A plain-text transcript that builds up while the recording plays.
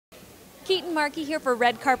Keetin Marchi here for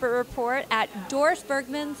Red Carpet Report at Doris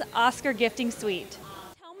Bergman's Oscar Gifting Suite.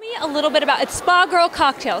 Tell me a little bit about, it's Spa Girl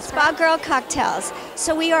Cocktails. Spa Girl Cocktails.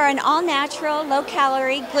 So we are an all-natural,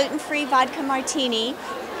 low-calorie, gluten-free vodka martini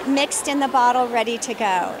mixed in the bottle, ready to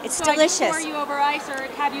go. It's delicious. I just pour you over ice or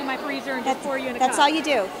have you in my freezer and just pour you in a cup? That's all you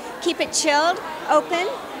do. Keep it chilled, open,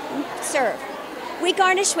 serve. We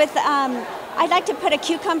garnish with, I like to put a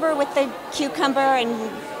cucumber with the cucumber and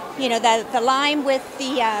the lime with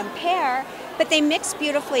the pear, but they mix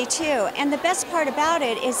beautifully too. And the best part about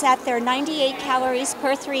it is that they're 98 calories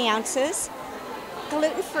per 3 ounces,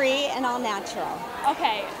 gluten-free and all natural.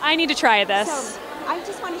 Okay, I need to try this. So I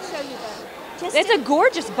just want to show you it's a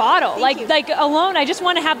gorgeous bottle. Like alone, I just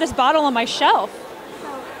want to have this bottle on my shelf.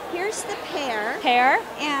 So here's the pear. Pear.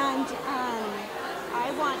 And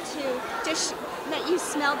I want to just let you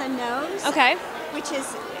smell the nose. Okay. Which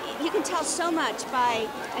is, you can tell so much by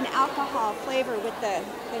an alcohol flavor with the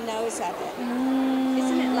nose of it.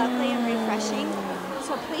 Isn't it lovely and refreshing?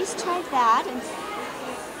 So please try that and see.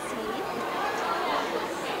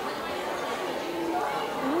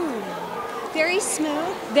 Very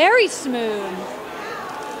smooth. Very smooth.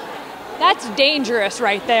 That's dangerous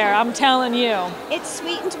right there, I'm telling you. It's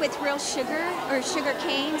sweetened with real sugar or sugar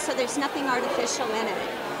cane, so there's nothing artificial in it.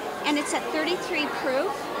 And it's at 33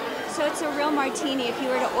 proof. So it's a real martini if you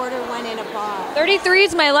were to order one in a bar. 33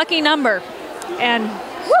 is my lucky number. And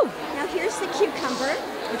whoo! Now here's the cucumber.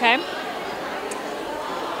 Okay.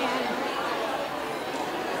 And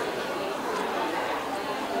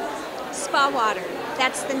spa water.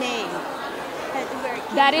 That's the name.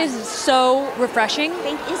 That is so refreshing. Isn't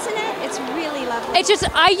it? It's really lovely. It's just,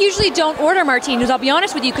 I usually don't order martinis, I'll be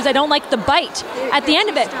honest with you, because I don't like the bite at the end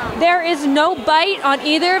of it. There is no bite on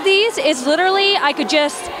either of these. It's literally, I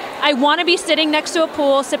want to be sitting next to a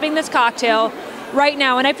pool, sipping this cocktail right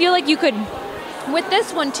now. And I feel like you could, with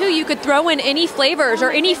this one too, you could throw in any flavors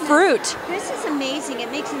or any fruit. This is amazing. It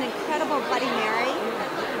makes an incredible Bloody Mary.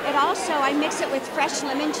 It also, I mix it with fresh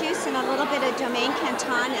lemon juice and a little bit of Domaine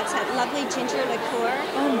Canton. It's that lovely ginger liqueur.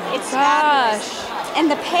 Oh my it's gosh. Fabulous. And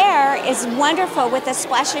the pear is wonderful with a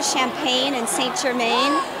splash of champagne and Saint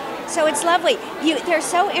Germain. So it's lovely. They're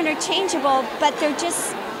so interchangeable, but they're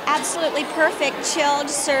just absolutely perfect, chilled,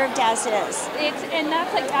 served as is. And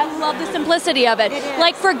that's I love the simplicity of it.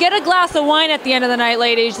 Like, forget a glass of wine at the end of the night,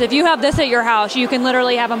 ladies. If you have this at your house, you can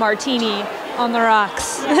literally have a martini on the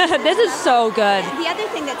rocks. Yes, this is so good. The other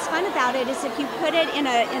thing that's fun about it is if you put it in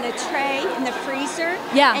a tray in the freezer,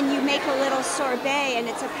 and you make a little sorbet, and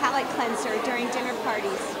it's a palate cleanser during dinner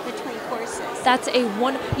parties between courses. That's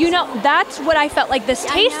that's what I felt like this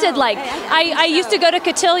tasted like. I used to go to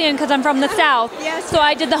cotillion because I'm from the South, so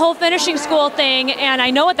I did the whole finishing school thing, and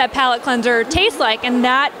I know what that palate cleanser tastes like, and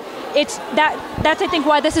that's I think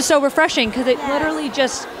why this is so refreshing, because it literally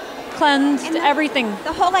just cleansed everything.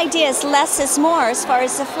 The whole idea is less is more as far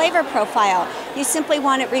as the flavor profile. You simply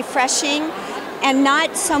want it refreshing and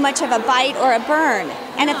not so much of a bite or a burn,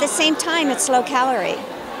 and at the same time it's low calorie.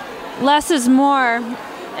 Less is more.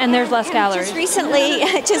 And there's less calories.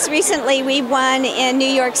 Just recently, we won in New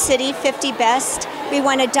York City 50 Best. We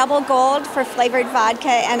won a double gold for flavored vodka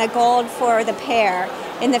and a gold for the pear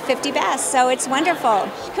in the 50 Best. So it's wonderful.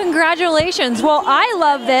 Congratulations. Well, I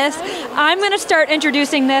love this. I'm going to start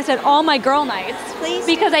introducing this at all my girl nights. Please.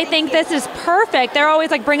 Because I think this is perfect. They're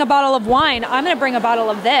always like, bring a bottle of wine. I'm going to bring a bottle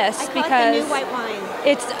of this because the new white wine.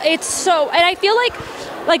 It's so, and I feel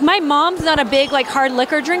like my mom's not a big hard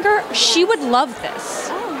liquor drinker. She would love this.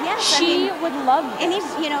 She would love this.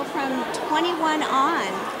 From 21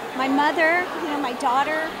 on. My mother, my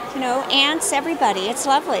daughter, aunts, everybody. It's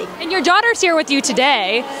lovely. And your daughter's here with you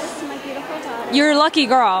today. Yes, my beautiful daughter. You're a lucky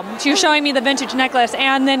girl. She was showing me the vintage necklace,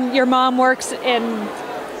 and then your mom works in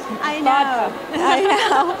vodka. I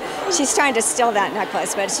know. She's trying to steal that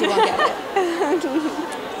necklace, but she won't get it.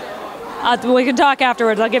 We can talk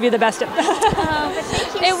afterwards. I'll give you the best.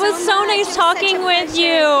 It was so nice talking with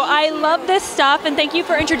you. I love this stuff, and thank you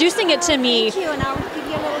for introducing it to me. Thank you, and I'll give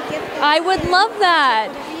you a little gift. I would love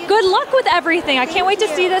that. Good luck with everything. I can't wait to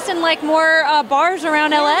see this in more bars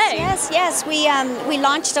around LA. Yes. We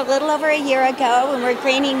launched a little over a year ago, and we're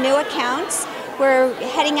gaining new accounts. We're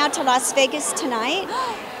heading out to Las Vegas tonight,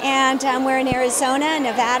 and we're in Arizona,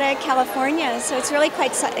 Nevada, California. So it's really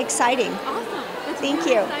quite exciting. Awesome. Thank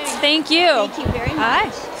you. Thank you. Thank you very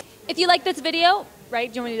much. If you like this video, do you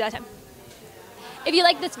want to do that time? If you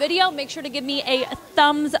like this video, make sure to give me a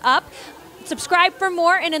thumbs up. Subscribe for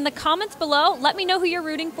more, and in the comments below, let me know who you're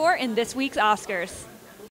rooting for in this week's Oscars.